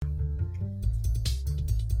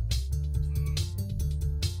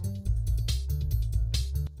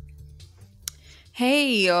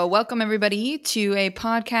Hey, welcome everybody to a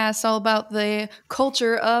podcast all about the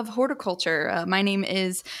culture of horticulture. My name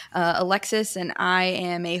is Alexis, and I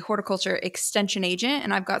am a horticulture extension agent,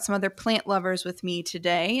 and I've got some other plant lovers with me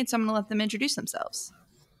today, and so I'm going to let them introduce themselves.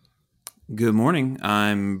 Good morning.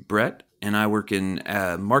 I'm Brett, and I work in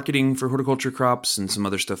marketing for horticulture crops and some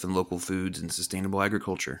other stuff in local foods and sustainable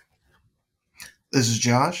agriculture. This is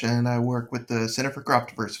Josh, and I work with the Center for Crop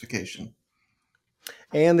Diversification.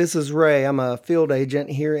 And this is Ray. I'm a field agent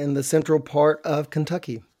here in the central part of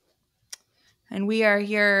Kentucky. And we are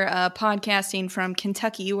here podcasting from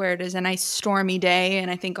Kentucky, where it is a nice stormy day,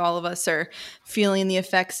 and I think all of us are feeling the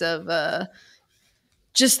effects of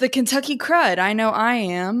just the Kentucky crud. I know I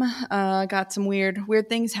am. Got some weird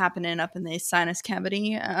things happening up in the sinus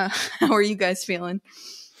cavity. How are you guys feeling?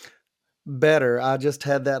 Better. I just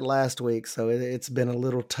had that last week, so it's been a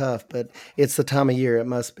little tough, but it's the time of year. It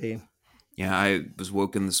must be. Yeah, I was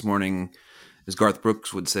woken this morning, as Garth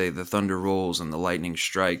Brooks would say, the thunder rolls and the lightning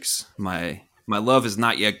strikes. My love has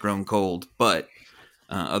not yet grown cold, but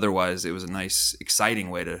otherwise it was a nice, exciting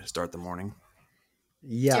way to start the morning.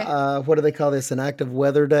 Yeah, what do they call this? An active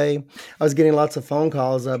weather day. I was getting lots of phone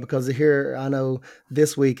calls because here, I know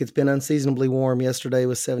this week it's been unseasonably warm. Yesterday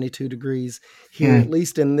was 72 degrees here, at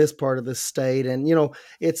least in this part of the state. And,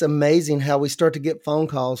 it's amazing how we start to get phone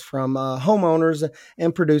calls from homeowners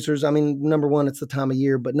and producers. I mean, number one, it's the time of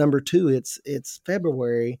year, but number two, it's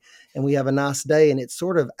February and we have a nice day, and it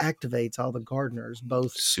sort of activates all the gardeners,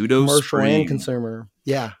 both commercial and consumer.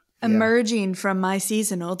 Yeah. Emerging from my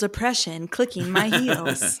seasonal depression, clicking my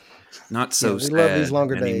heels. Not so sad love these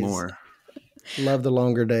longer anymore. Days. Love the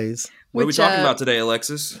longer days. What are we talking about today,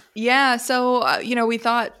 Alexis? Yeah, so, we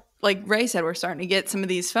thought, like Ray said, we're starting to get some of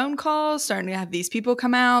these phone calls, starting to have these people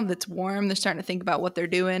come out that's warm. They're starting to think about what they're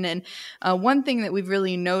doing. And one thing that we've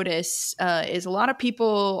really noticed is a lot of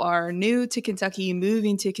people are new to Kentucky,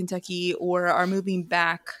 moving to Kentucky, or are moving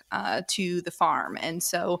back to the farm. And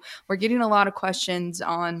so we're getting a lot of questions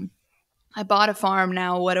on, I bought a farm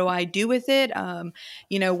now, what do I do with it?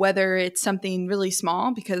 Whether it's something really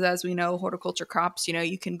small, because as we know, horticulture crops,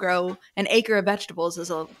 you can grow an acre of vegetables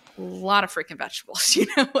is a lot of freaking vegetables, you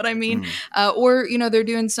know what I mean? Or, they're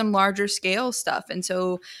doing some larger scale stuff. And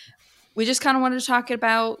so we just kind of wanted to talk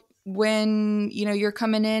about when, you're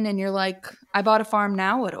coming in and you're like, I bought a farm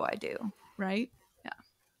now, what do I do? Right? Yeah.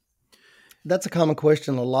 That's a common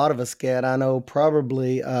question a lot of us get. I know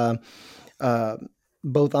probably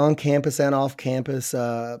both on campus and off campus,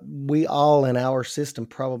 we all in our system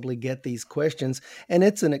probably get these questions. And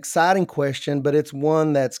it's an exciting question, but it's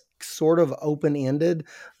one that's sort of open-ended,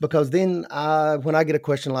 because then when I get a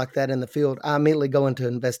question like that in the field, I immediately go into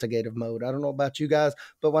investigative mode. I don't know about you guys,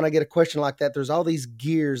 but when I get a question like that, there's all these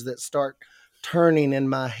gears that start turning in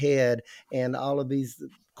my head, and all of these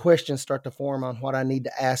questions start to form on what I need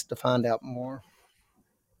to ask to find out more.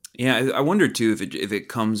 Yeah, I wonder too if it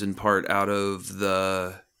comes in part out of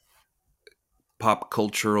the pop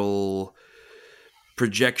cultural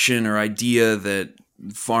projection or idea that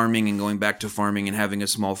farming and going back to farming and having a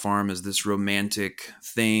small farm is this romantic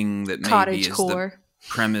thing that maybe is the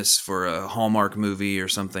premise for a Hallmark movie or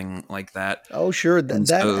something like that. Oh, sure.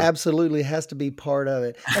 That absolutely has to be part of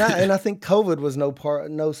it. And I think COVID was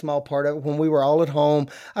no small part of it when we were all at home.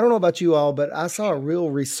 I don't know about you all, but I saw a real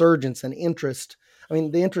resurgence and interest. I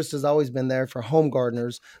mean, the interest has always been there for home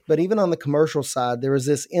gardeners, but even on the commercial side, there was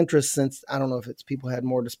this interest since, I don't know if it's people had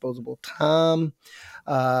more disposable time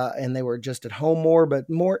and they were just at home more, but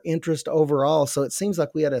more interest overall. So it seems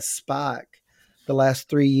like we had a spike the last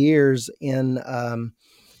 3 years in,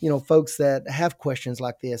 folks that have questions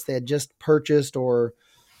like this. They had just purchased or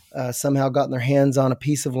somehow gotten their hands on a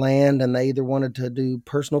piece of land, and they either wanted to do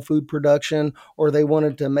personal food production, or they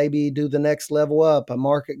wanted to maybe do the next level up, a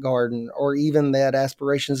market garden, or even they had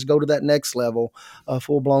aspirations to go to that next level,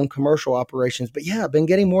 full-blown commercial operations. But yeah, I've been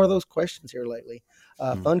getting more of those questions here lately.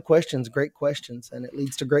 Fun questions, great questions, and it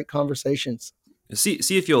leads to great conversations. See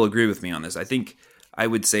if you'll agree with me on this. I think I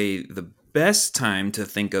would say the best time to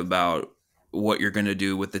think about what you're going to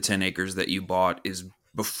do with the 10 acres that you bought is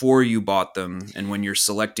before you bought them, and when you're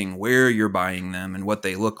selecting where you're buying them and what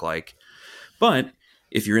they look like. But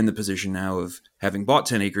if you're in the position now of having bought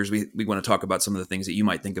 10 acres, we want to talk about some of the things that you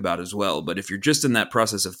might think about as well. But if you're just in that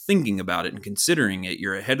process of thinking about it and considering it,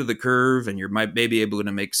 you're ahead of the curve, and you're maybe able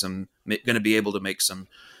to make some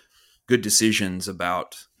good decisions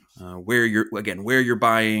about where you're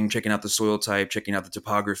buying, checking out the soil type, checking out the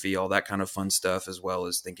topography, all that kind of fun stuff, as well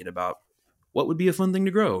as thinking about what would be a fun thing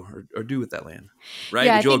to grow or do with that land. Right?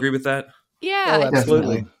 Yeah, Would you all agree with that? Yeah. Oh,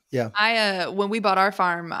 absolutely. Yeah. When we bought our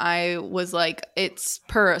farm, I was like, it's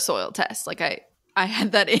per a soil test. Like I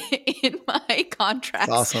had that in my contracts.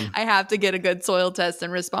 That's awesome. I have to get a good soil test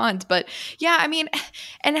and respond. But yeah, I mean,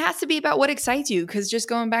 and it has to be about what excites you. Because just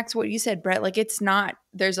going back to what you said, Brett, like it's not.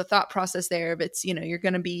 There's a thought process there. But it's you're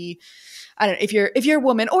going to be. I don't know if you're a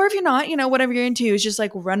woman or if you're not, whatever you're into is just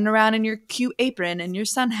like running around in your cute apron and your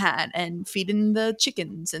sun hat and feeding the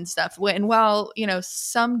chickens and stuff. And while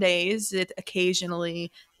some days it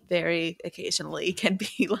occasionally, very occasionally, can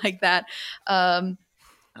be like that. A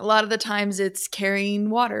lot of the times it's carrying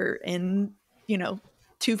water in,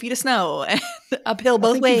 2 feet of snow and uphill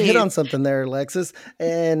both ways. You hit on something there, Alexis,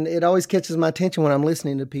 and it always catches my attention when I'm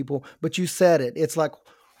listening to people, but you said it. It's like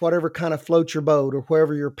whatever kind of floats your boat or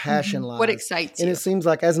wherever your passion lies. What excites you. And it seems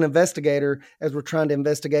like as an investigator, as we're trying to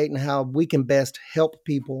investigate and how we can best help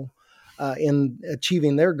people in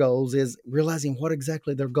achieving their goals, is realizing what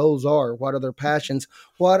exactly their goals are. What are their passions?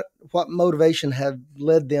 What motivation have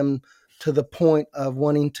led them to the point of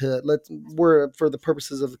wanting to, we're, for the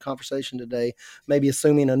purposes of the conversation today, maybe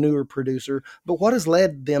assuming a newer producer, but what has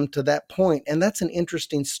led them to that point? And that's an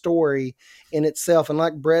interesting story in itself. And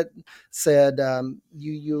like Brett said,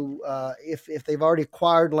 if they've already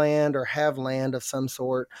acquired land or have land of some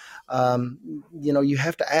sort, you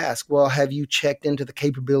have to ask, well, have you checked into the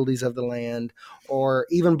capabilities of the land? Or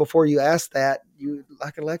even before you ask that, you,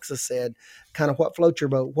 like Alexis said, kind of what floats your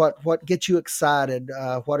boat, what gets you excited,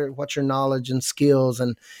 what's your knowledge and skills,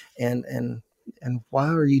 and why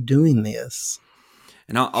are you doing this?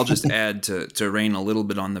 And I'll just add to rain a little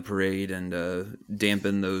bit on the parade and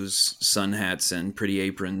dampen those sun hats and pretty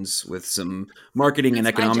aprons with some marketing and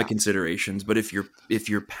economic considerations. But if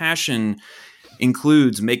your passion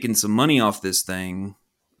includes making some money off this thing,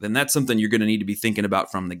 then that's something you're going to need to be thinking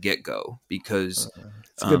about from the get-go, because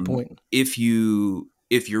that's a good point. If you're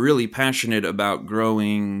really passionate about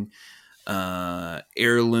growing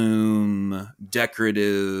heirloom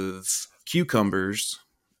decorative cucumbers,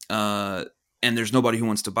 and there's nobody who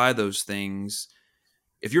wants to buy those things,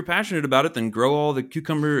 if you're passionate about it, then grow all the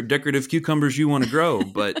decorative cucumbers you want to grow.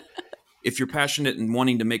 But if you're passionate and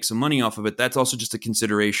wanting to make some money off of it, that's also just a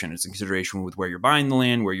consideration. It's a consideration with where you're buying the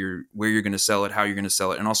land, where you're going to sell it, how you're going to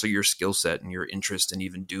sell it, and also your skill set and your interest in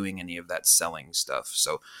even doing any of that selling stuff.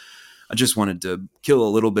 So I just wanted to kill a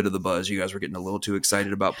little bit of the buzz. You guys were getting a little too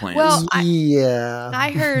excited about plans. Well,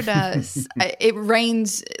 I heard it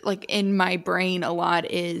rains like in my brain a lot.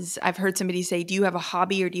 I've heard somebody say, "Do you have a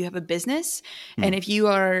hobby or do you have a business?" And if you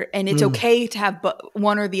are, and it's okay to have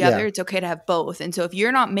one or the other. It's okay to have both. And so if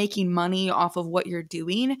you're not making money off of what you're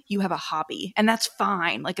doing, you have a hobby, and that's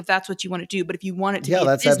fine. Like if that's what you want to do, but if you want it to be a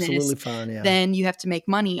that's business, absolutely fine. Yeah. Then you have to make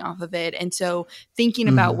money off of it. And so thinking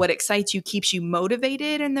about what excites you keeps you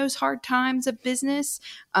motivated in those hard times of business.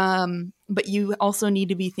 But you also need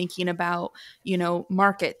to be thinking about,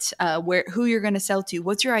 market, who you're going to sell to.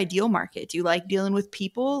 What's your ideal market? Do you like dealing with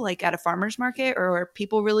people like at a farmer's market, or are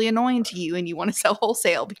people really annoying to you and you want to sell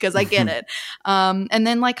wholesale? Because I get it. And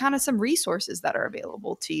then like kind of some resources that are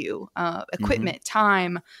available to you, equipment,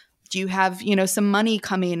 time. Do you have, some money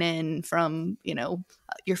coming in from,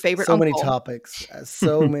 your favorite uncle? Many topics,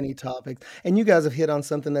 so many topics. And you guys have hit on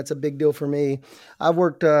something that's a big deal for me. I've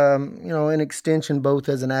worked, in extension, both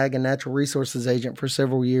as an ag and natural resources agent for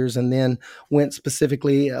several years, and then went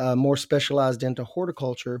specifically more specialized into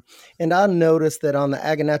horticulture. And I noticed that on the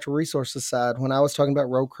ag and natural resources side, when I was talking about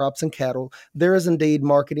row crops and cattle, there is indeed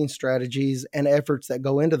marketing strategies and efforts that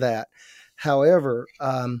go into that. However,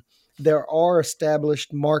 there are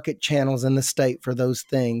established market channels in the state for those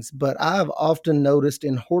things. But I've often noticed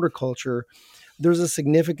in horticulture, there's a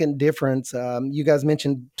significant difference. You guys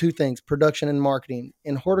mentioned two things, production and marketing.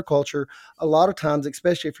 In horticulture, a lot of times,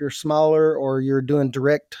 especially if you're smaller or you're doing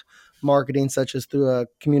direct marketing, such as through a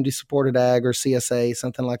community supported ag or CSA,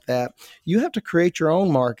 something like that, you have to create your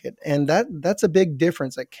own market. And that's a big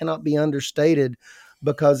difference that cannot be understated,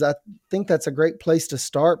 because I think that's a great place to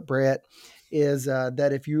start, Brett, is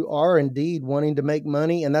that if you are indeed wanting to make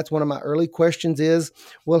money, and that's one of my early questions is,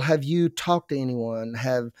 well, have you talked to anyone?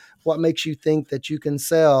 What makes you think that you can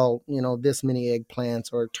sell, this many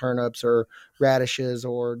eggplants or turnips or radishes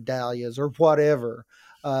or dahlias or whatever?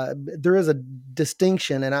 There is a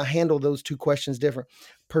distinction, and I handle those two questions different.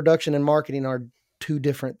 Production and marketing are two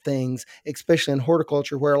different things, especially in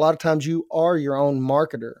horticulture, where a lot of times you are your own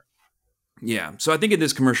marketer. Yeah. So I think in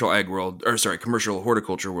this commercial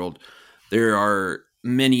horticulture world, there are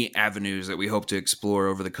many avenues that we hope to explore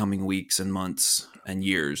over the coming weeks and months and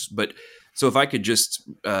years. But so if I could just,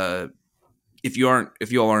 if you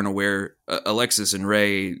all aren't aware, Alexis and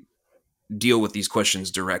Ray deal with these questions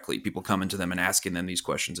directly. People coming to them and asking them these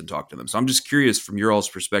questions and talk to them. So I'm just curious from your all's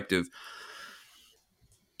perspective,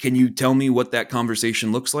 can you tell me what that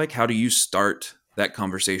conversation looks like? How do you start that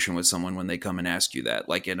conversation with someone when they come and ask you that,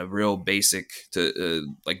 like in a real basic to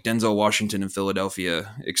like Denzel Washington in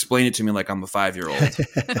Philadelphia, explain it to me like I'm a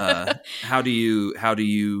 5-year-old. How do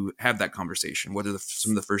you have that conversation? What are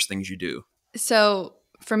some of the first things you do? So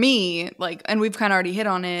for me, like, and we've kind of already hit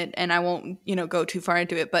on it, and I won't, go too far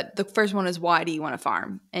into it, but the first one is, why do you want to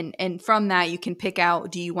farm? And from that, you can pick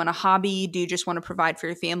out, do you want a hobby? Do you just want to provide for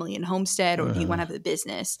your family and homestead, or do you want to have a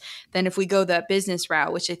business? Then if we go that business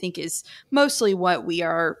route, which I think is mostly what we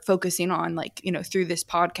are focusing on, like, through this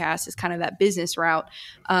podcast, is kind of that business route.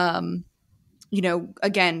 Again,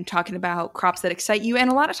 talking about crops that excite you.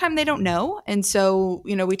 And a lot of time they don't know. And so,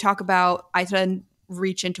 we talk about, I then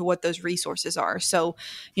reach into what those resources are. So,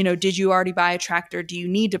 did you already buy a tractor? Do you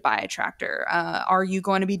need to buy a tractor? Are you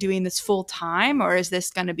going to be doing this full time, or is this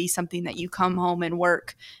going to be something that you come home and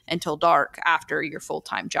work until dark after your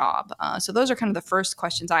full-time job? So those are kind of the first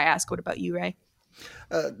questions I ask. What about you, Ray?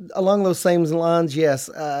 Along those same lines, yes.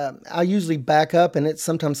 I usually back up, and it's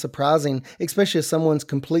sometimes surprising, especially if someone's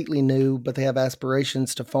completely new, but they have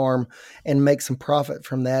aspirations to farm and make some profit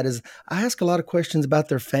from that, is I ask a lot of questions about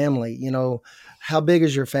their family. How big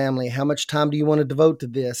is your family? How much time do you want to devote to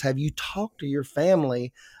this? Have you talked to your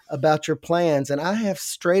family about your plans? And I have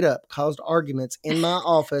straight up caused arguments in my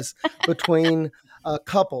office between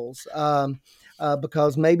couples.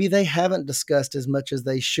 Because maybe they haven't discussed as much as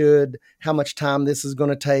they should, how much time this is going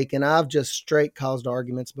to take. And I've just straight caused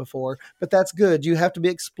arguments before, but that's good. You have to be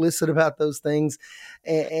explicit about those things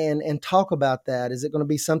and talk about that. Is it going to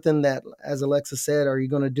be something that, as Alexa said, are you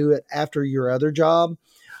going to do it after your other job?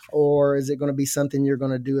 Or is it going to be something you're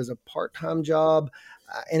going to do as a part-time job?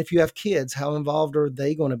 And if you have kids, how involved are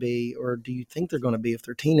they going to be? Or do you think they're going to be if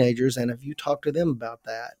they're teenagers? And have you talked to them about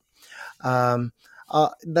that?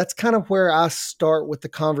 That's kind of where I start with the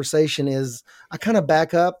conversation. Is I kind of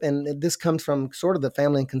back up, and this comes from sort of the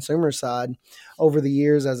family and consumer side over the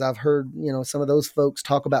years, as I've heard, some of those folks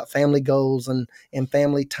talk about family goals and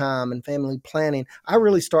family time and family planning. I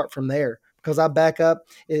really start from there, because I back up,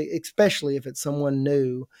 especially if it's someone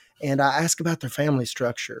new, and I ask about their family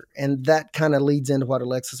structure. And that kind of leads into what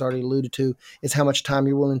Alexis already alluded to, is how much time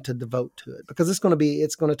you're willing to devote to it, because it's going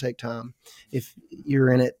to take time if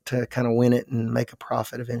you're in it to kind of win it and make a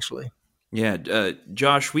profit eventually. Yeah.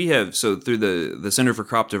 Josh, we have, so through the Center for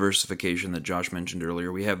Crop Diversification that Josh mentioned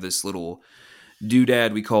earlier, we have this little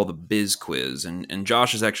doodad we call the Biz Quiz, and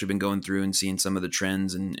Josh has actually been going through and seeing some of the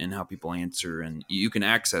trends and how people answer, and you can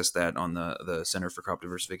access that on the Center for Crop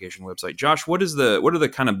Diversification website. Josh, what are the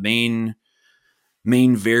kind of main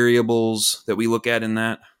variables that we look at in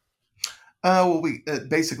that? We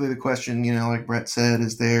basically, the question, like Brett said,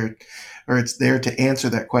 is there, or it's there to answer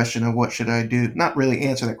that question of what should I do? Not really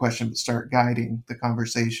answer that question, but start guiding the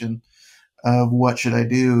conversation of what should I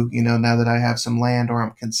do, now that I have some land, or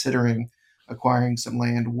I'm considering acquiring some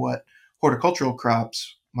land, what horticultural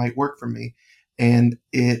crops might work for me. And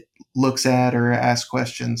it looks at or asks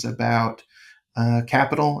questions about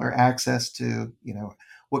capital or access to,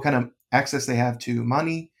 what kind of access they have to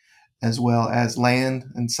money, as well as land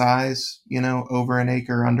and size, over an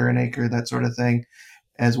acre, under an acre, that sort of thing,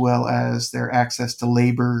 as well as their access to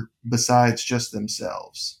labor besides just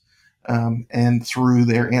themselves. And through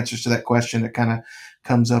their answers to that question, it kind of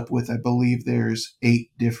comes up with, I believe there's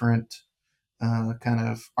 8 different kind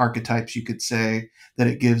of archetypes, you could say, that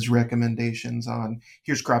it gives recommendations on.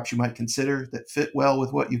 Here's crops you might consider that fit well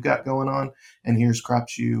with what you've got going on, and here's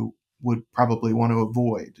crops you would probably want to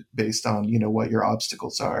avoid based on, what your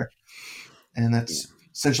obstacles are. And that's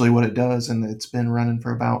essentially what it does, and it's been running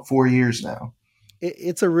for about 4 years now.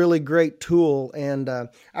 It's a really great tool, and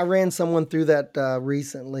I ran someone through that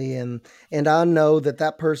recently, and I know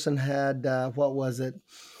that person had what was it?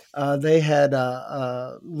 They had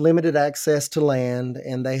limited access to land,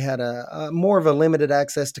 and they had a more of a limited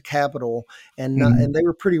access to capital, and and they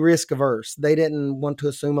were pretty risk averse. They didn't want to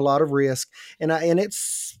assume a lot of risk, and it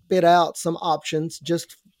spit out some options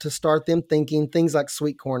just to start them thinking. Things like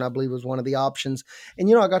sweet corn, I believe, was one of the options.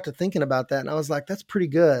 And I got to thinking about that, and I was like, that's pretty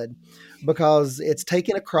good, because it's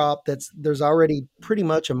taking a crop there's already pretty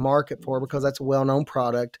much a market for, because that's a well-known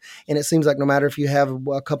product, and it seems like no matter if you have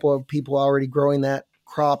a couple of people already growing that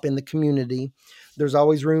crop in the community, there's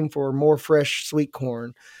always room for more fresh sweet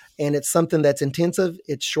corn. And it's something that's intensive.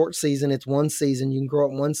 It's short season. It's one season. You can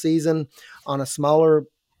grow it one season on a smaller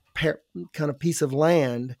kind of piece of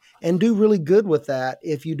land and do really good with that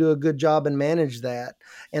if you do a good job and manage that.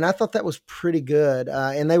 And I thought that was pretty good.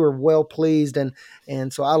 And they were well pleased.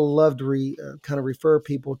 And so I love to kind of refer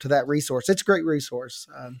people to that resource. It's a great resource.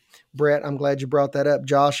 Brett, I'm glad you brought that up.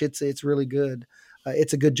 Josh, it's really good.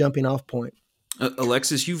 It's a good jumping off point.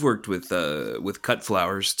 Alexis, you've worked with cut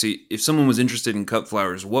flowers. If someone was interested in cut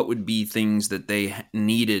flowers, what would be things that they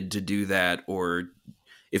needed to do that, or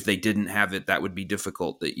if they didn't have it, that would be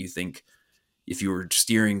difficult, that you think if you were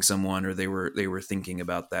steering someone or they were thinking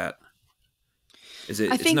about that?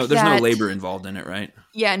 There's no labor involved in it, right?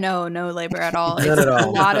 Yeah, no labor at all. None at all.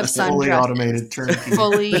 A lot of sun fully dresses. Automated turnkey.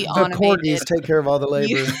 Fully automated. The corgis take care of all the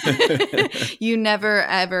labor. You never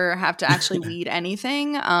ever have to actually weed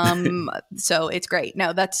anything. So it's great.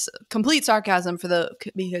 No, that's complete sarcasm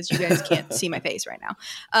because you guys can't see my face right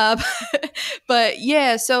now. But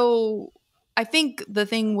yeah, so I think the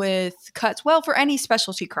thing with cuts, well, for any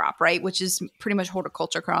specialty crop, right, which is pretty much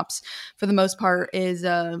horticulture crops for the most part, is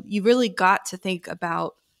you really got to think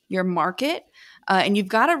about your market. And you've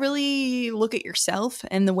got to really look at yourself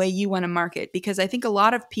and the way you want to market, because I think a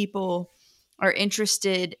lot of people are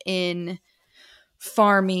interested in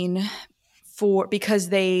farming because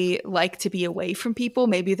they like to be away from people.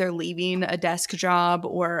 Maybe they're leaving a desk job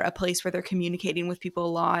or a place where they're communicating with people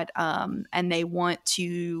a lot, and they want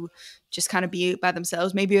to just kind of be by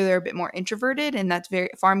themselves. Maybe they're a bit more introverted, and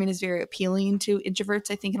farming is very appealing to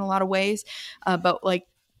introverts, I think, in a lot of ways. But like,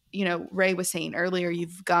 Ray was saying earlier,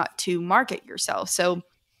 you've got to market yourself. So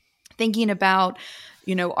thinking about,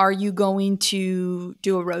 are you going to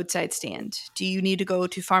do a roadside stand? Do you need to go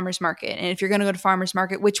to farmer's market? And if you're going to go to farmer's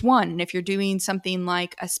market, which one? And if you're doing something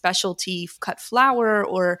like a specialty cut flower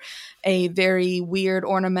or a very weird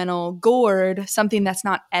ornamental gourd, something that's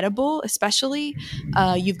not edible, especially,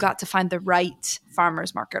 you've got to find the right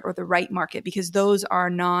farmer's market or the right market, because those are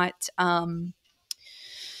not...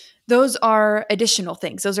 those are additional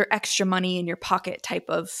things. Those are extra money in your pocket type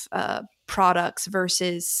of products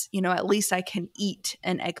versus, at least I can eat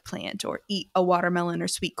an eggplant or eat a watermelon or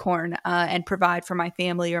sweet corn and provide for my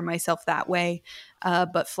family or myself that way.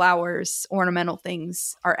 But flowers, ornamental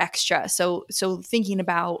things are extra. So thinking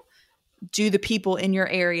about, do the people in your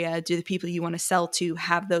area, do the people you want to sell to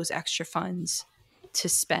have those extra funds to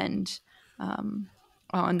spend on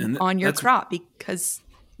your crop? Because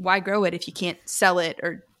why grow it if you can't sell it?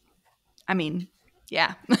 Or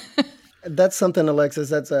yeah. That's something, Alexis,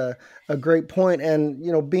 that's a great point. And,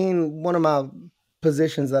 being one of my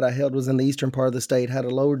positions that I held was in the eastern part of the state, had a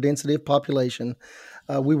lower density of population.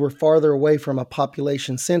 We were farther away from a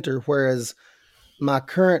population center, whereas my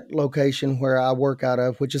current location where I work out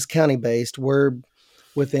of, which is county-based, we're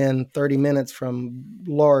within 30 minutes from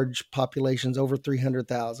large populations, over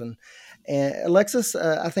 300,000. And Alexis,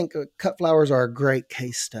 I think cut flowers are a great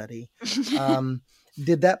case study.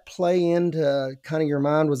 Did that play into kind of your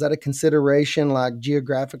mind? Was that a consideration, like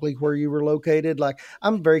geographically where you were located? Like,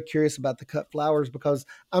 I'm very curious about the cut flowers because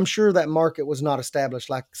I'm sure that market was not established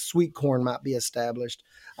like sweet corn might be established.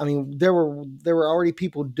 I mean, there were already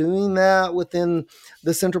people doing that within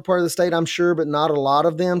the central part of the state, I'm sure, but not a lot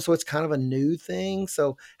of them. So it's kind of a new thing.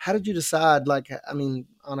 So how did you decide,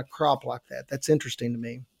 on a crop like that? That's interesting to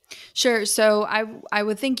me. Sure. So I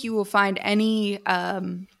would think you will find any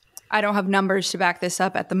I don't have numbers to back this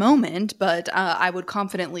up at the moment, but I would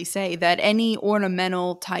confidently say that any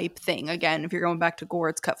ornamental type thing, again, if you're going back to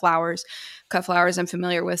gourds, cut flowers I'm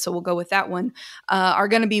familiar with, so we'll go with that one, are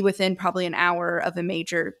going to be within probably an hour of a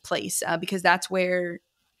major place because that's where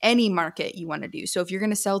any market you want to do. So if you're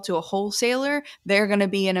going to sell to a wholesaler, they're going to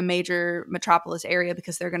be in a major metropolis area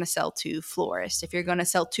because they're going to sell to florists. If you're going to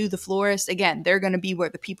sell to the florist, again, they're going to be where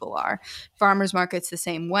the people are. Farmers market's the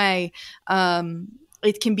same way.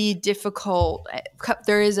 It can be difficult.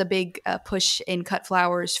 There is a big push in cut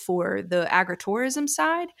flowers for the agritourism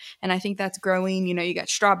side, and I think that's growing. You got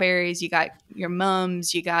strawberries, you got your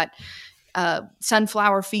mums, you got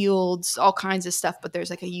sunflower fields, all kinds of stuff, but there's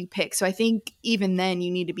like a you pick. So I think even then you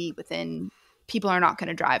need to be within, people are not going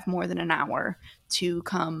to drive more than an hour to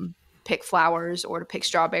come pick flowers or to pick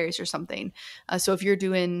strawberries or something. So if you're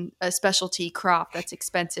doing a specialty crop that's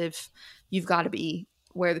expensive, you've got to be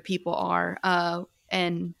where the people are.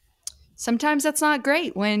 And sometimes that's not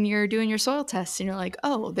great when you're doing your soil tests and you're like,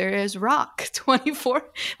 oh, there is rock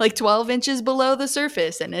 12 inches below the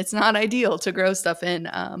surface, and it's not ideal to grow stuff in.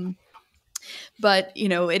 But,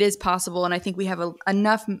 it is possible. And I think we have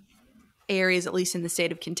enough areas, at least in the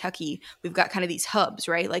state of Kentucky, we've got kind of these hubs,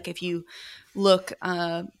 right? Like if you look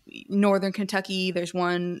northern Kentucky, there's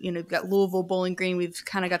one, you've got Louisville, Bowling Green, we've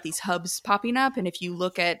kind of got these hubs popping up. And if you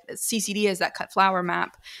look at CCD as that cut flower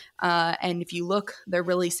map, and if you look, they're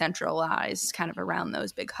really centralized kind of around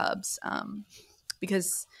those big hubs,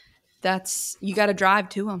 because you got to drive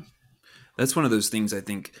to them. That's one of those things, I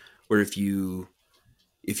think, where if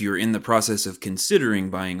you're in the process of considering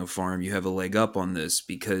buying a farm, you have a leg up on this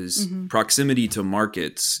because proximity to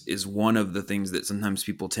markets is one of the things that sometimes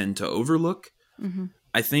people tend to overlook. Mm-hmm.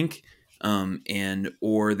 I think,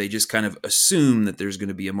 or they just kind of assume that there's going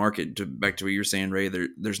to be a market. Back to what you're saying, Ray.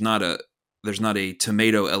 There's not a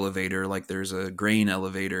tomato elevator like there's a grain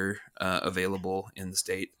elevator available in the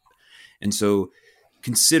state, and so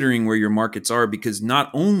considering where your markets are, because not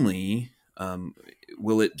only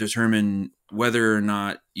will it determine whether or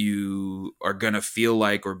not you are going to feel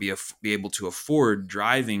like or be able to afford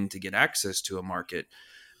driving to get access to a market,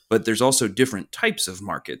 but there's also different types of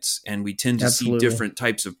markets, and we tend to see different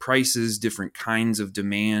types of prices, different kinds of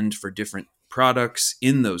demand for different products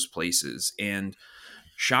in those places. And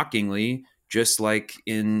shockingly, just like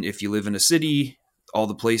if you live in a city, all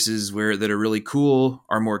the places that are really cool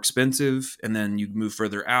are more expensive, and then you move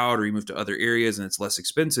further out or you move to other areas and it's less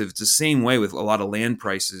expensive. It's the same way with a lot of land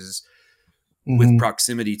prices with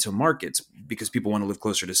proximity to markets, because people want to live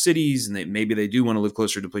closer to cities, and maybe they do want to live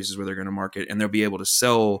closer to places where they're going to market, and they'll be able to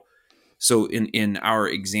sell. So in our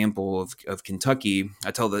example of Kentucky,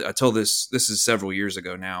 I tell this is several years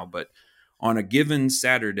ago now, but on a given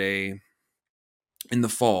Saturday in the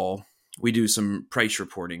fall, we do some price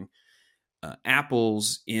reporting.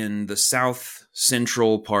 Apples in the south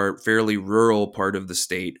central part, fairly rural part of the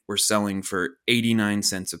state, were selling for 89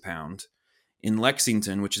 cents a pound. In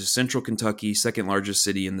Lexington, which is central Kentucky, second largest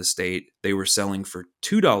city in the state, they were selling for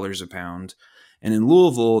 $2 a pound. And in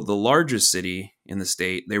Louisville, the largest city in the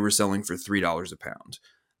state, they were selling for $3 a pound.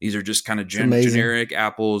 These are just kind of generic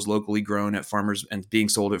apples, locally grown at farmers and being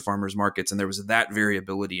sold at farmers markets. And there was that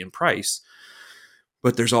variability in price.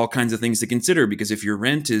 But there's all kinds of things to consider, because if your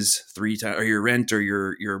rent is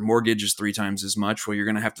your mortgage is 3 times as much, well, you're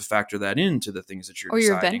going to have to factor that into the things that you're deciding.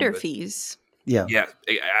 Or your vendor but, fees. Yeah,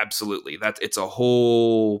 absolutely. It's a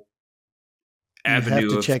whole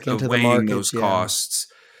avenue of weighing those costs.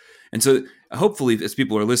 And so hopefully, as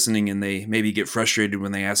people are listening and they maybe get frustrated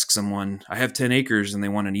when they ask someone, I have 10 acres and they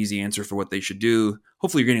want an easy answer for what they should do.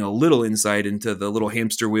 Hopefully you're getting a little insight into the little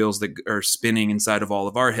hamster wheels that are spinning inside of all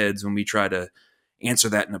of our heads when we try to answer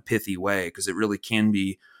that in a pithy way, because it really can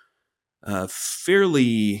be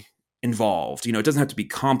fairly involved. It doesn't have to be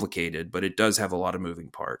complicated, but it does have a lot of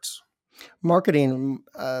moving parts. Marketing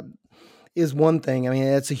is one thing. I mean,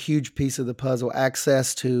 it's a huge piece of the puzzle.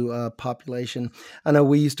 Access to population. I know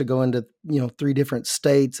we used to go into 3 different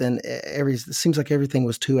states, and it seems like everything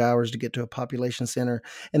was 2 hours to get to a population center,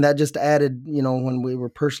 and that just added. When we were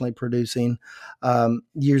personally producing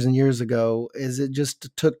years and years ago, is it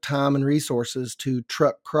just took time and resources to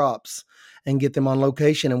truck crops and get them on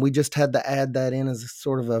location. And we just had to add that in as a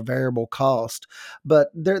sort of a variable cost. But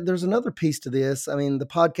there's another piece to this. I mean, the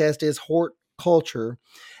podcast is horticulture,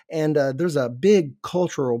 and there's a big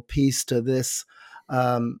cultural piece to this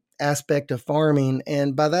aspect of farming.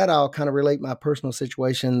 And by that, I'll kind of relate my personal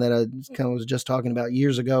situation that I kind of was just talking about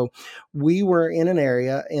years ago. We were in an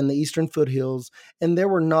area in the Eastern Foothills, and there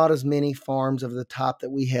were not as many farms of the type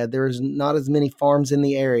that we had. There was not as many farms in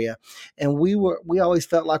the area. And we always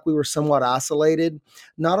felt like we were somewhat isolated.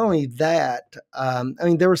 Not only that,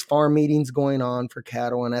 there was farm meetings going on for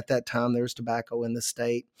cattle, and at that time there was tobacco in the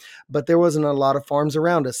state, but there wasn't a lot of farms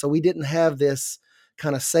around us. So we didn't have this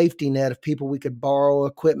kind of safety net of people we could borrow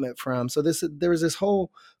equipment from. So there was this whole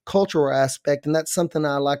cultural aspect, and that's something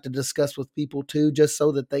I like to discuss with people too, just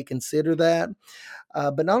so that they consider that.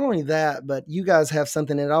 But not only that, but you guys have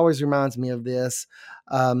something that always reminds me of this.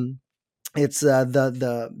 It's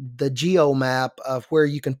the geo map of where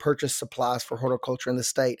you can purchase supplies for horticulture in the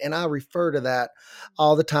state, and I refer to that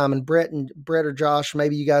all the time. And Brett or Josh,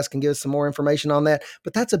 maybe you guys can give us some more information on that.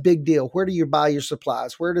 But that's a big deal. Where do you buy your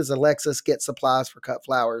supplies? Where does Alexis get supplies for cut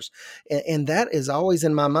flowers? And that is always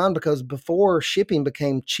in my mind, because before shipping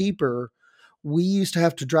became cheaper, we used to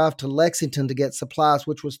have to drive to Lexington to get supplies,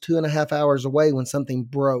 which was 2.5 hours away when something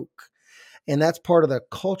broke. And that's part of the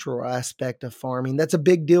cultural aspect of farming. That's a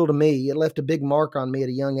big deal to me. It left a big mark on me at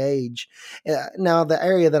a young age. Now, the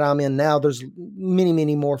area that I'm in now, there's many,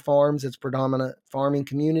 many more farms. It's predominant farming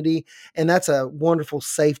community, and that's a wonderful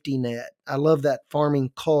safety net. I love that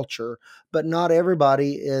farming culture, but not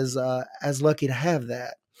everybody is as lucky to have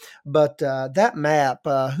that. But that map,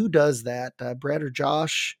 who does that? Brett or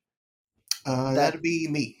Josh? That'd be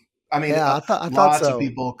me. I mean, I thought lots so. of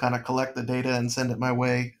people kind of collect the data and send it my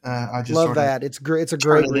way. I just love that. It's great. It's a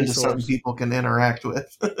great turn it into something people can interact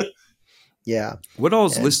with. Yeah. What all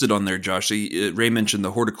is listed on there, Josh? Ray mentioned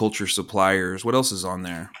the horticulture suppliers. What else is on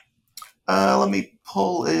there? Let me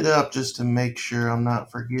pull it up just to make sure I'm not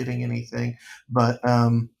forgetting anything. But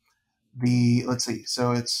let's see.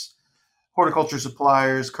 So it's horticulture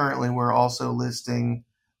suppliers. Currently, we're also listing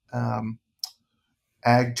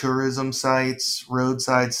ag tourism sites,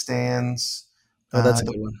 roadside stands. Oh, that's a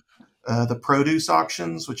good one. the produce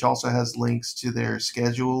auctions, which also has links to their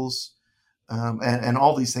schedules. And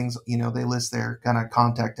all these things, they list their kind of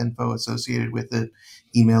contact info associated with it,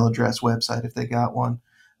 email address, website, if they got one.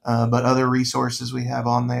 But other resources we have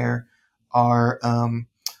on there are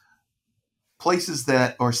places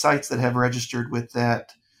that, or sites that have registered with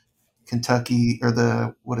that Kentucky, or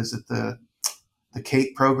the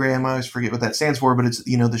CAPE program. I always forget what that stands for, but it's,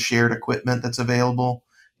 the shared equipment that's available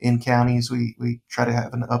in counties. We try to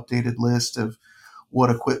have an updated list of what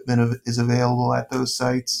equipment is available at those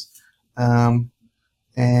sites. And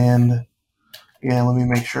yeah, let me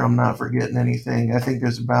make sure I'm not forgetting anything. I think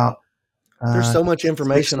there's about there's so much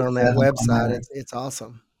information on that website. It's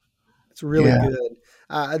awesome. It's really good.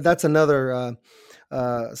 That's another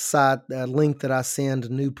site link that I send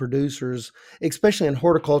new producers, especially in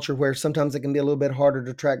horticulture, where sometimes it can be a little bit harder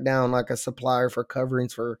to track down, like a supplier for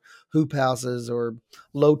coverings for hoop houses or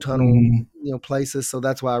low tunnel, places. So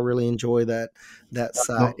that's why I really enjoy that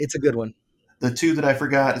site. It's a good one. The two that I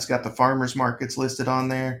forgot, it's got the farmers markets listed on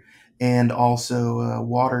there, and also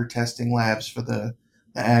water testing labs for the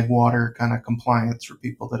ag water kind of compliance for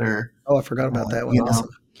people that are. Oh, I forgot about that one. Awesome.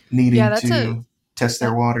 Needing to test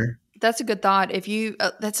their water. That's a good thought. If you,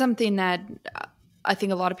 that's something that I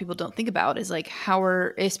think a lot of people don't think about, is like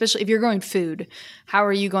especially if you're growing food, how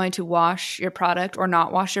are you going to wash your product or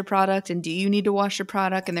not wash your product? And do you need to wash your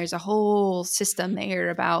product? And there's a whole system there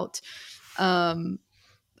about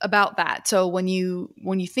that. So when you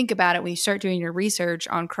think about it, when you start doing your research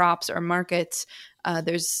on crops or markets,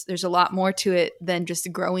 there's a lot more to it than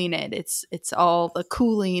just growing it. It's all the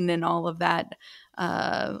cooling and all of that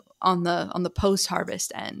on the post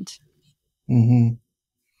harvest end. Mm-hmm.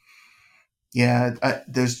 Yeah,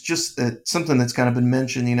 there's just something that's kind of been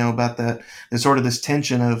mentioned, about that. There's sort of this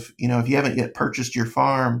tension of, if you haven't yet purchased your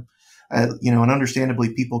farm, and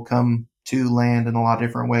understandably people come to land in a lot of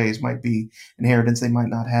different ways. Might be inheritance. They might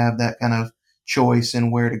not have that kind of choice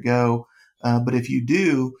in where to go. But if you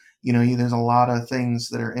do, there's a lot of things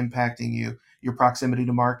that are impacting you. Your proximity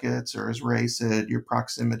to markets, or as Ray said, your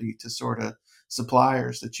proximity to sort of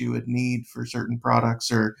suppliers that you would need for certain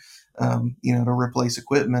products, or, to replace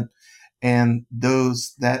equipment. And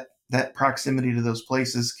that proximity to those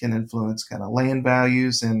places can influence kind of land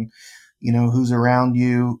values and, who's around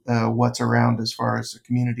you, what's around as far as the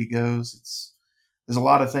community goes. There's a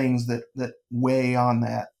lot of things that weigh on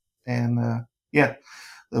that. And at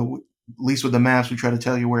least with the maps, we try to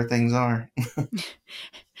tell you where things are.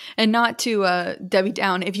 And not to Debbie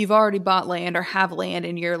down, if you've already bought land or have land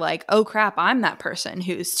and you're like, oh crap, I'm that person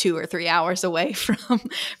who's 2 or 3 hours away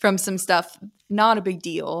from some stuff, not a big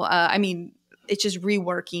deal. It's just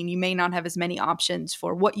reworking. You may not have as many options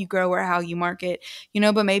for what you grow or how you market,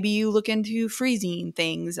 but maybe you look into freezing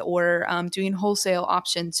things or doing wholesale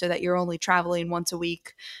options so that you're only traveling once a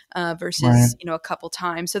week versus, a couple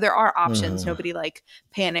times. So there are options. Nobody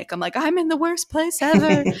panic. I'm like, I'm in the worst place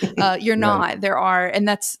ever. You're not. There are. And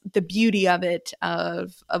that's the beauty of it,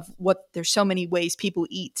 of what there's so many ways people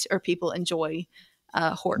eat or people enjoy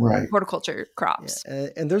horticulture crops. Yeah.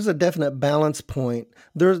 And there's a definite balance point.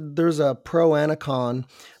 There's a pro and a con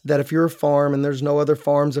that if you're a farm and there's no other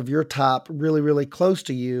farms of your type really, really close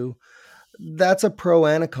to you, that's a pro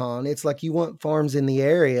and a con. It's like you want farms in the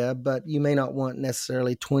area, but you may not want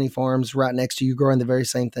necessarily 20 farms right next to you growing the very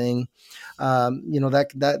same thing.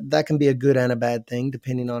 That can be a good and a bad thing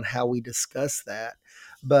depending on how we discuss that.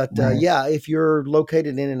 But if you're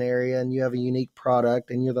located in an area and you have a unique product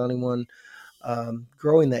and you're the only one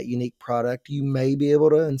growing that unique product, you may be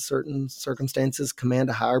able to, in certain circumstances, command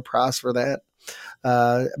a higher price for that.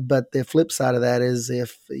 But the flip side of that is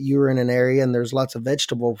if you're in an area and there's lots of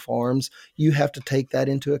vegetable farms, you have to take that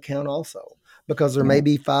into account also, because there may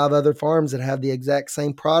be 5 other farms that have the exact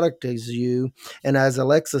same product as you. And as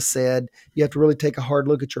Alexa said, you have to really take a hard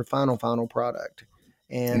look at your final product.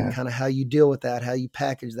 And kind of how you deal with that, how you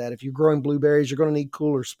package that. If you're growing blueberries, you're going to need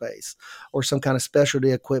cooler space or some kind of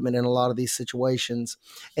specialty equipment in a lot of these situations.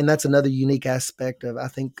 And that's another unique aspect of, I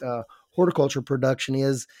think, horticulture production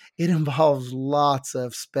is it involves lots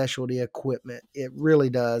of specialty equipment. It really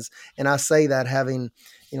does. And I say that having,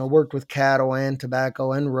 worked with cattle and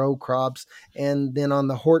tobacco and row crops. And then on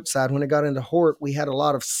the hort side, when it got into hort, we had a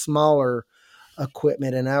lot of smaller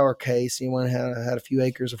equipment in our case. You had a few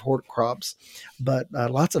acres of hort crops, but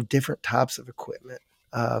lots of different types of equipment.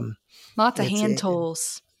 Lots of hand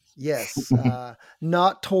tools. Yes.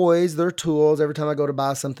 Not toys. They're tools. Every time I go to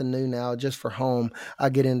buy something new now, just for home, I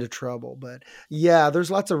get into trouble. But there's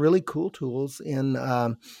lots of really cool tools in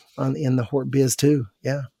the hort biz too.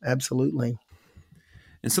 Yeah, absolutely.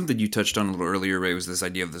 And something you touched on a little earlier, Ray, was this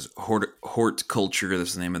idea of this hort culture.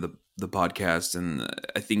 That's the name of the podcast. And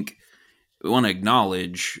I think want to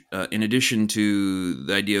acknowledge, in addition to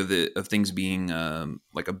the idea of things being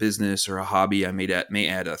like a business or a hobby, I may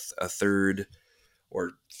add a third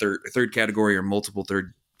category, or multiple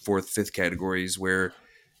third, fourth, fifth categories, where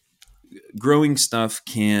growing stuff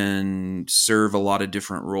can serve a lot of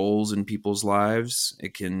different roles in people's lives.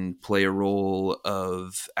 It can play a role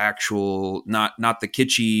of actual, not the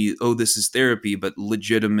kitschy, oh, this is therapy, but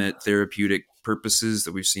legitimate therapeutic purposes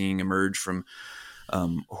that we're seeing emerge from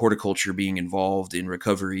horticulture being involved in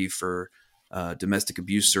recovery for domestic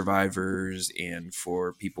abuse survivors, and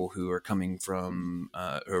for people who are coming from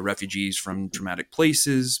or refugees from traumatic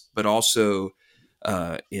places, but also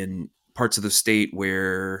in parts of the state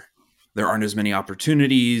where there aren't as many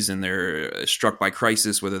opportunities and they're struck by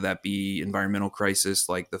crisis, whether that be environmental crisis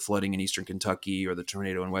like the flooding in eastern Kentucky or the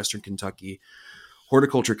tornado in western Kentucky.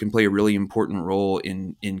 Horticulture can play a really important role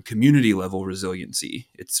in community level resiliency.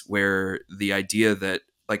 It's where the idea that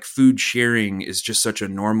like food sharing is just such a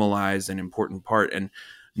normalized and important part, and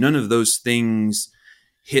none of those things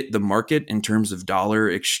hit the market in terms of dollar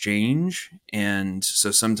exchange. And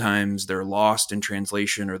so sometimes they're lost in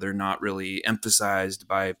translation, or they're not really emphasized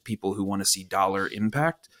by people who want to see dollar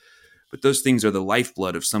impact. But those things are the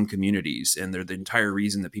lifeblood of some communities, and they're the entire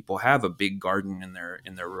reason that people have a big garden in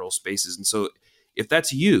their rural spaces. And so if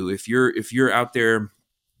that's you, if you're out there,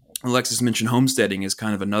 Alexis mentioned homesteading as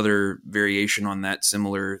kind of another variation on that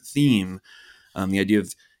similar theme. The idea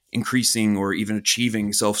of increasing or even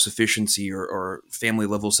achieving self-sufficiency or family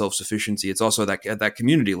level self-sufficiency. It's also that at that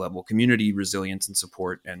community level, community resilience and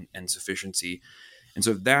support and sufficiency. And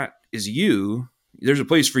so if that is you, there's a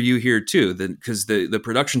place for you here too, because the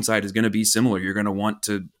production side is going to be similar. You're going to want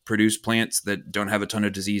to produce plants that don't have a ton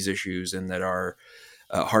of disease issues and that are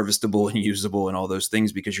harvestable and usable and all those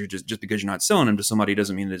things, because you're just because you're not selling them to somebody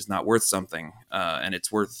doesn't mean that it's not worth something. And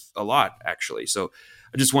it's worth a lot, actually. So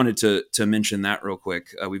I just wanted to mention that real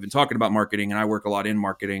quick. We've been talking about marketing, and I work a lot in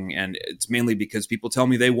marketing, and it's mainly because people tell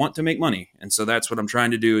me they want to make money. And so that's what I'm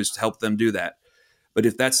trying to do, is to help them do that. But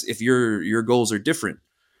if your goals are different,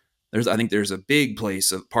 I think there's a big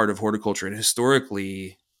place of part of horticulture. And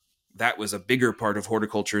historically, that was a bigger part of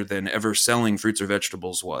horticulture than ever selling fruits or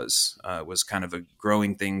vegetables was kind of a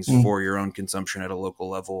growing things for your own consumption at a local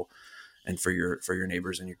level and for your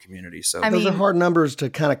neighbors and your community. So those are hard numbers to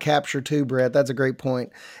kind of capture too, Brett. That's a great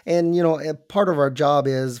point. And, part of our job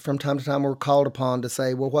is from time to time we're called upon to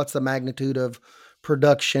say, well, what's the magnitude of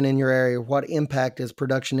production in your area? What impact is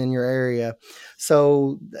production in your area?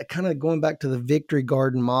 So kind of going back to the Victory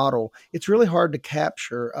Garden model, it's really hard to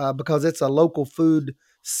capture because it's a local food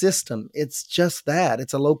system. It's just that.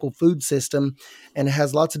 It's a local food system, and it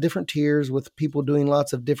has lots of different tiers with people doing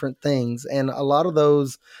lots of different things. And a lot of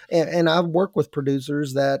those, and I've worked with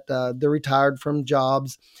producers that they're retired from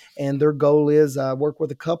jobs, and their goal is, I work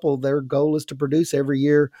with a couple, their goal is to produce every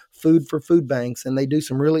year food for food banks. And they do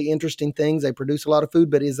some really interesting things. They produce a lot of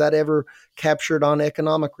food, but is that ever captured on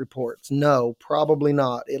economic reports? No, probably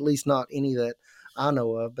not, at least not any that I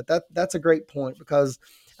know of. But that's a great point, because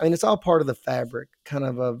it's all part of the fabric kind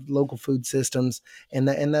of local food systems, and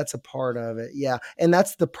that's a part of it. Yeah. And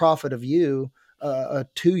that's the profit of you,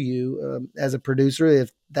 to you as a producer.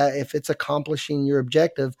 If it's accomplishing your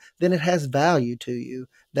objective, then it has value to you.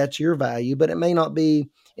 That's your value, but it may not be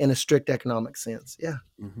in a strict economic sense. Yeah.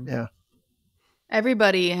 Mm-hmm. Yeah.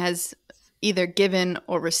 Everybody has either given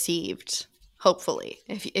or received. Hopefully,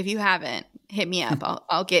 if you haven't, hit me up.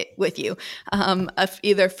 I'll get with you.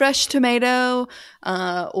 Either fresh tomato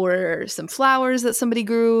or some flowers that somebody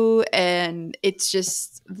grew, and it's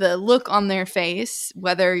just the look on their face.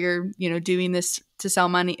 Whether you're doing this to sell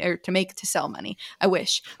money or to sell money. I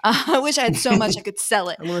wish I had so much I could sell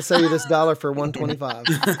it. I'm going to sell you this $1 for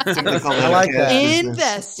 $1.25. I like that.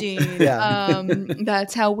 Investing. Yeah.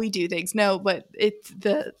 That's how we do things. No, but it's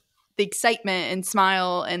the excitement and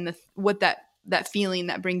smile and that feeling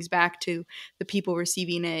that brings back to the people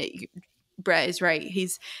receiving it. Brett is right.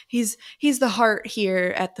 He's the heart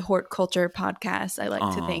here at the Horticulture Podcast, I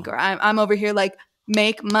like to think. Or I'm over here like,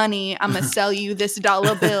 make money. I'm gonna sell you this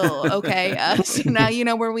dollar bill. Okay. So now you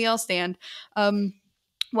know where we all stand.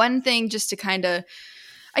 One thing just to kind of,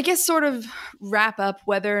 I guess, sort of wrap up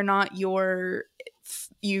whether or not you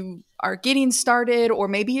are getting started, or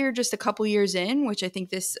maybe you're just a couple years in, which I think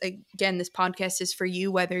this podcast is for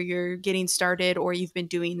you, whether you're getting started or you've been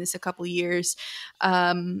doing this a couple years,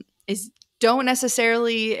 is don't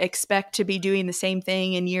necessarily expect to be doing the same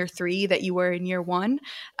thing in year 3 that you were in year 1.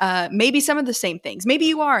 Maybe some of the same things. Maybe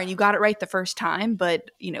you are and you got it right the first time, but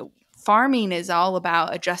farming is all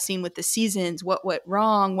about adjusting with the seasons, what went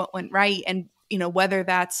wrong, what went right, and whether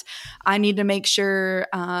that's I need to make sure,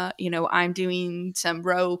 I'm doing some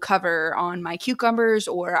row cover on my cucumbers,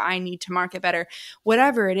 or I need to market better,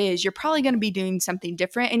 whatever it is, you're probably going to be doing something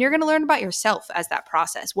different, and you're going to learn about yourself as that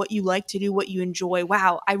process, what you like to do, what you enjoy.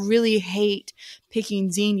 Wow, I really hate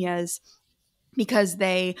picking zinnias because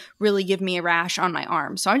they really give me a rash on my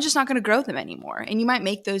arm. So I'm just not going to grow them anymore. And you might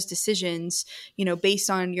make those decisions, based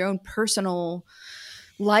on your own personal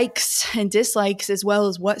likes and dislikes, as well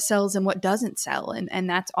as what sells and what doesn't sell. And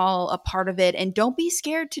that's all a part of it. And don't be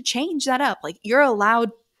scared to change that up. Like, you're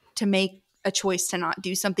allowed to make a choice to not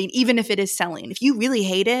do something, even if it is selling. If you really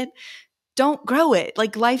hate it, don't grow it.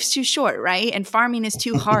 Like, life's too short, right? And farming is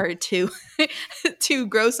too hard to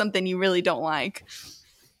grow something you really don't like.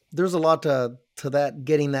 There's a lot to that,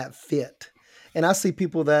 getting that fit. And I see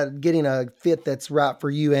people that getting a fit that's right for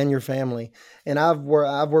you and your family. And I've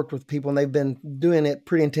worked with people, and they've been doing it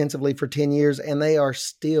pretty intensively for 10 years, and they are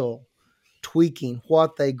still tweaking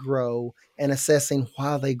what they grow and assessing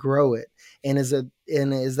why they grow it. And is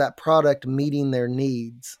that product meeting their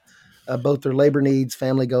needs? Both their labor needs,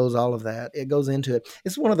 family goals, all of that. It goes into it.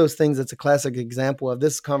 It's one of those things that's a classic example of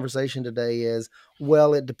this conversation today is,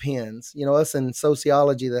 well, it depends. Us in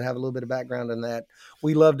sociology that have a little bit of background in that,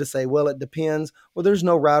 we love to say, well, it depends. Well, there's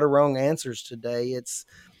no right or wrong answers today. It's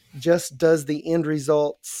just, does the end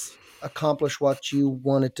results accomplish what you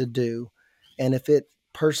want it to do? And if it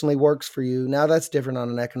personally works for you. Now that's different on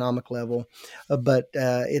an economic level, but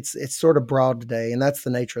it's sort of broad today, and that's the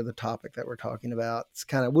nature of the topic that we're talking about. It's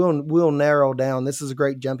kind of, we'll narrow down. This is a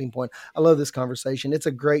great jumping point. I love this conversation. It's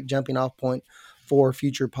a great jumping off point for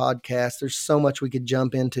future podcasts. There's so much we could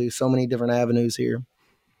jump into, so many different avenues here.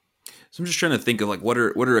 So I'm just trying to think of like what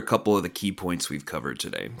are a couple of the key points we've covered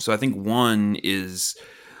today. So I think one is,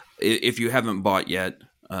 if you haven't bought yet,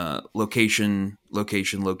 location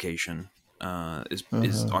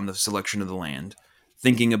is on the selection of the land.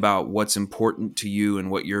 Thinking about what's important to you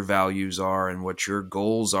and what your values are and what your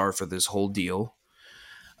goals are for this whole deal.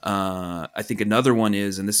 I think another one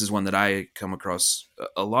is, and this is one that I come across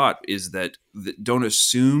a lot, is that don't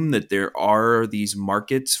assume that there are these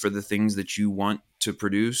markets for the things that you want to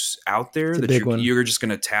produce out there that you're just going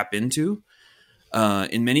to tap into.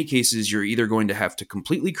 In many cases, you're either going to have to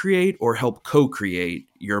completely create or help co-create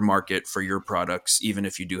your market for your products, even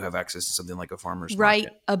if you do have access to something like a farmer's market. Write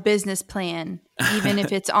a business plan, even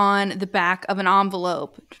if it's on the back of an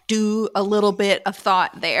envelope. Do a little bit of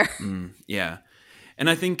thought there. Yeah. And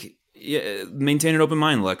I think maintain an open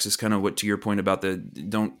mind, Lex, is kind of what, to your point about the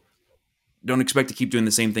don't expect to keep doing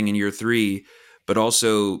the same thing in year 3, but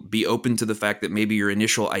also be open to the fact that maybe your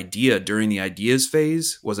initial idea during the ideas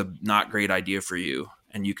phase was a not great idea for you,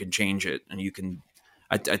 and you can change it. And you can,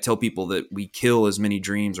 I tell people that we kill as many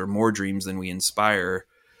dreams or more dreams than we inspire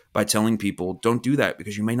by telling people, don't do that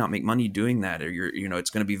because you may not make money doing that, or it's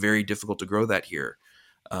going to be very difficult to grow that here.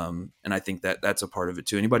 And I think that that's a part of it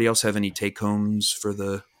too. Anybody else have any take homes for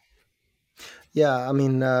the? Yeah, I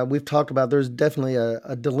mean, we've talked about there's definitely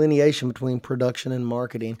a delineation between production and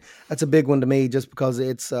marketing. That's a big one to me, just because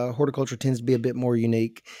it's horticulture tends to be a bit more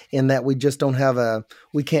unique in that we just don't have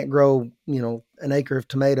we can't grow, an acre of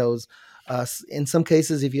tomatoes. In some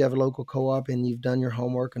cases, if you have a local co-op and you've done your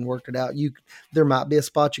homework and worked it out, there might be a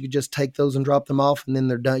spot you could just take those and drop them off, and then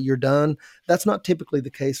they're done. You're done. That's not typically the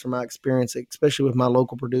case from my experience, especially with my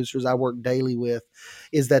local producers I work daily with,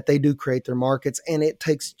 is that they do create their markets, and it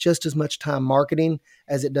takes just as much time marketing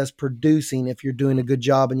as it does producing. If you're doing a good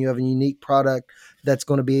job and you have a unique product that's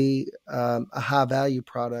going to be a high value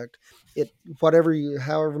product,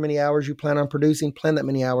 however many hours you plan on producing, plan that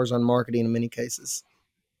many hours on marketing in many cases.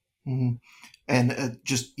 Mm-hmm. And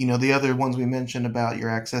just, the other ones we mentioned about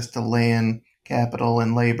your access to land, capital,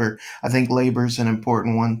 and labor. I think labor is an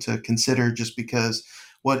important one to consider, just because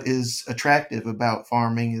what is attractive about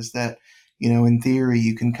farming is that, in theory,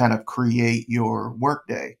 you can kind of create your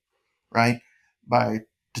workday, right, by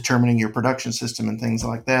determining your production system and things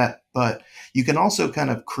like that. But you can also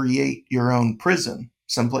kind of create your own prison,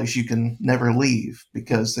 someplace you can never leave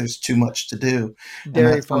because there's too much to do. Dairy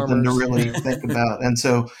and that's farmers. Something to really think about. And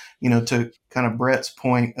so, to kind of Brett's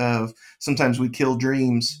point of sometimes we kill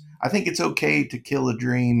dreams, I think it's okay to kill a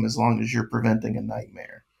dream as long as you're preventing a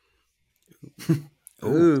nightmare.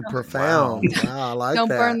 Ooh, profound. Wow, I like Don't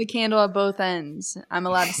that. burn the candle at both ends. I'm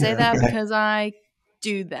allowed to say that because I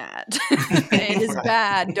do that. It is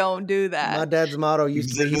bad. Don't do that. My dad's motto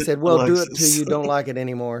used to be, he said, well, do it till you don't like it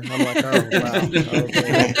anymore. I'm like, oh, wow.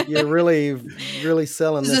 Okay. You're really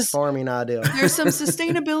selling this farming idea. There's some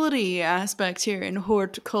sustainability aspects here in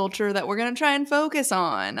horticulture that we're going to try and focus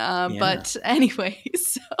on. But anyway,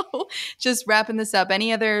 so just wrapping this up.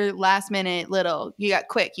 Any other last minute you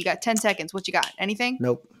got 10 seconds. What you got? Anything?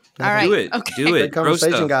 Nope. All right. Do it. Okay. Do it. Grow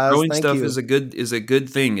stuff. Guys. Growing Thank stuff you. is a good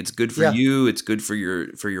thing. It's good for you. It's good for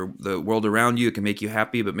the world around you. It can make you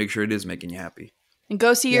happy, but make sure it is making you happy. And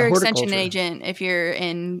go see your extension agent if you're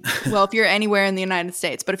if you're anywhere in the United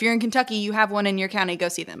States. But if you're in Kentucky, you have one in your county, go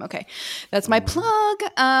see them. Okay. That's my plug.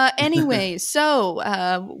 Anyways,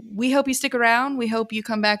 so we hope you stick around. We hope you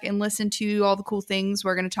come back and listen to all the cool things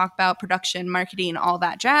we're going to talk about, production, marketing, all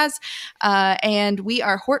that jazz. And we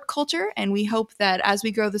are Hortculture, and we hope that as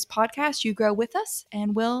we grow this podcast, you grow with us,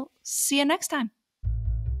 and we'll see you next time.